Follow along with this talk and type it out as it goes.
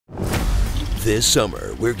This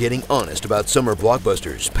summer, we're getting honest about summer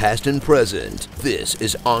blockbusters, past and present. This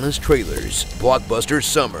is Honest Trailers, Blockbuster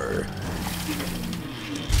Summer.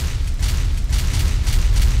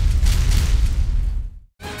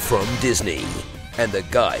 From Disney, and the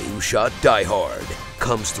guy who shot Die Hard,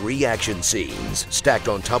 comes 3 action scenes stacked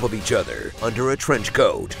on top of each other under a trench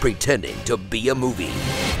coat, pretending to be a movie.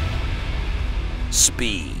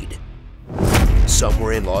 Speed.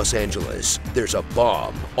 Somewhere in Los Angeles, there's a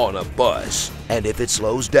bomb on a bus, and if it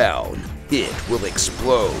slows down, it will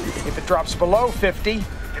explode. If it drops below 50, it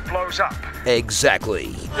blows up.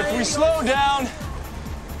 Exactly. If we slow down,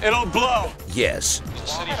 it'll blow. Yes. The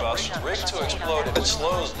city bus rigged to explode if it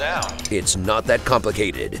slows down. It's not that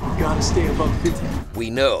complicated. You gotta stay above 50. We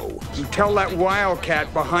know. You tell that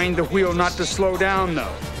wildcat behind the wheel not to slow down,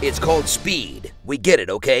 though. It's called Speed. We get it,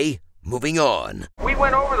 okay? Moving on. We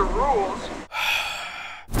went over the rules.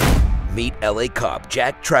 Meet LA cop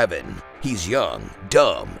Jack Traven. He's young,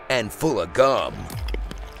 dumb, and full of gum.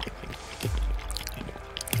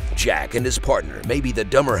 Jack and his partner may be the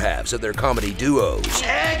dumber halves of their comedy duos.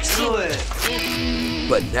 Excellent!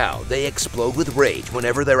 But now they explode with rage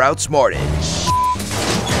whenever they're outsmarted.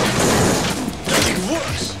 Nothing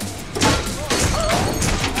worse!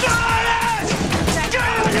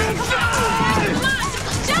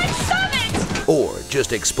 Or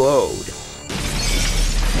just explode.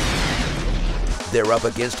 They're up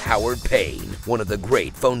against Howard Payne, one of the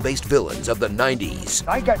great phone-based villains of the 90s.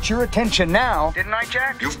 I got your attention now, didn't I,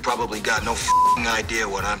 Jack? You've probably got no f***ing idea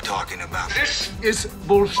what I'm talking about. This is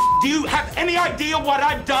bullshit. Do you have any idea what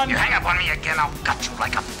I've done? You hang up on me again, I'll gut you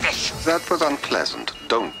like a fish. That was unpleasant.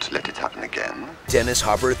 Don't let it happen again. Dennis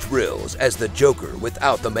Hopper thrills as the Joker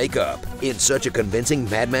without the makeup. In such a convincing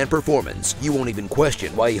madman performance, you won't even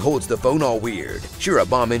question why he holds the phone all weird. Sure, a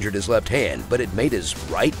bomb injured his left hand, but it made his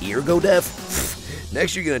right ear go deaf?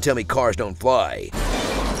 Next you're gonna tell me cars don't fly.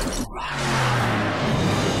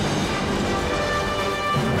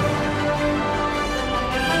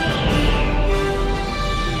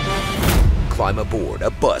 Climb aboard a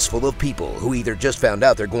bus full of people who either just found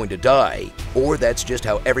out they're going to die, or that's just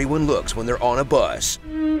how everyone looks when they're on a bus.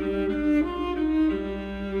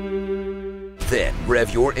 Then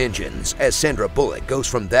rev your engines as Sandra Bullock goes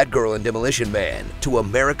from that girl in Demolition Man to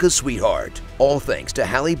America's sweetheart. All thanks to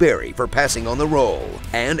Halle Berry for passing on the role.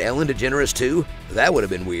 And Ellen DeGeneres too? That would have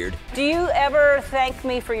been weird. Do you ever thank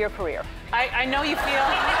me for your career? I know you feel...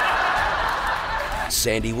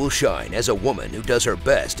 Sandy will shine as a woman who does her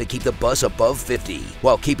best to keep the bus above 50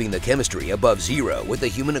 while keeping the chemistry above 0 with the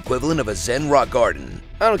human equivalent of a Zen rock garden.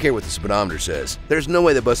 I don't care what the speedometer says. There's no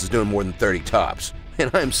way the bus is doing more than 30 tops. And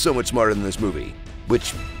I'm so much smarter than this movie,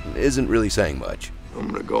 which isn't really saying much. I'm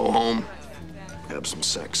gonna go home, have some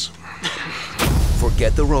sex.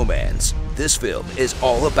 Forget the romance. This film is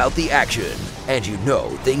all about the action. And you know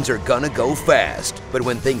things are gonna go fast. But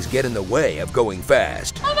when things get in the way of going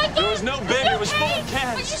fast, Oh my God! There was no bid, it was full of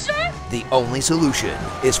cans. Are you sure? the only solution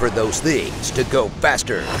is for those things to go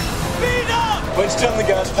faster. Speed up! Punch down the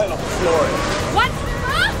gas pedal. Floor it. What?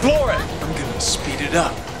 Huh? Floor it! I'm gonna speed it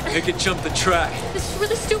up. Make it jump the track. This is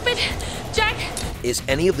really stupid. Jack? Is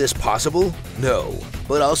any of this possible? No.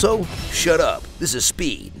 But also, shut up. This is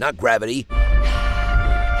speed, not gravity. Come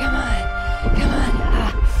on. Come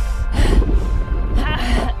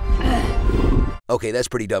on. Okay, that's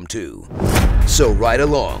pretty dumb too. So ride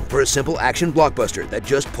along for a simple action blockbuster that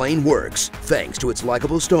just plain works, thanks to its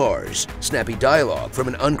likable stars, snappy dialogue from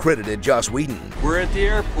an uncredited Joss Whedon, We're at the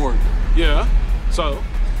airport. Yeah? So?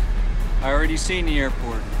 I already seen the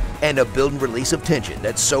airport. and a build and release of tension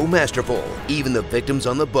that's so masterful, even the victims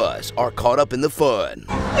on the bus are caught up in the fun.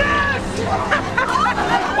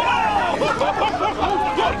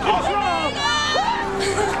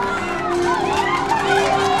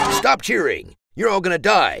 Stop cheering! You're all gonna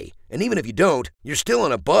die, and even if you don't, you're still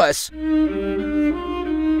on a bus.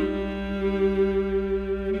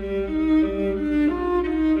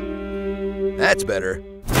 That's better.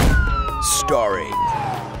 Starring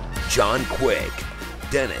John Quick,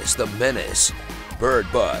 Dennis the Menace, Bird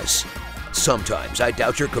Bus. Sometimes I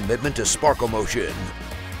doubt your commitment to sparkle motion.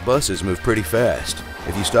 Buses move pretty fast.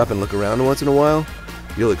 If you stop and look around once in a while,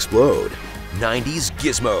 you'll explode. 90s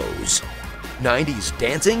gizmos. 90s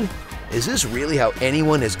dancing? Is this really how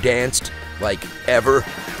anyone has danced? Like, ever?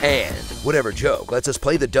 And, whatever joke, lets us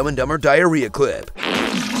play the Dumb and Dumber diarrhea clip.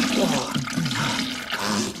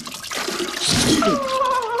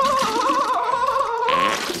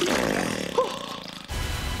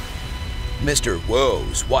 Mr.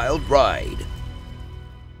 Woe's Wild Ride.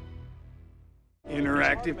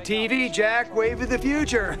 Interactive TV, Jack. Wave of the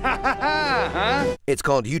future. Ha ha ha, huh? It's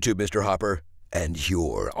called YouTube, Mr. Hopper, and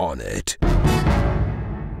you're on it.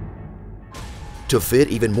 To fit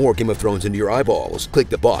even more Game of Thrones into your eyeballs, click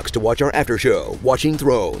the box to watch our after show, Watching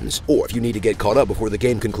Thrones. Or if you need to get caught up before the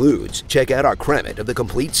game concludes, check out our Cram It of the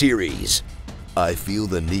complete series. I feel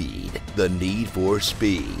the need for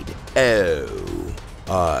speed. Oh,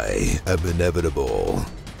 I am inevitable.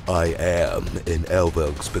 I am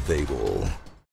inevitable.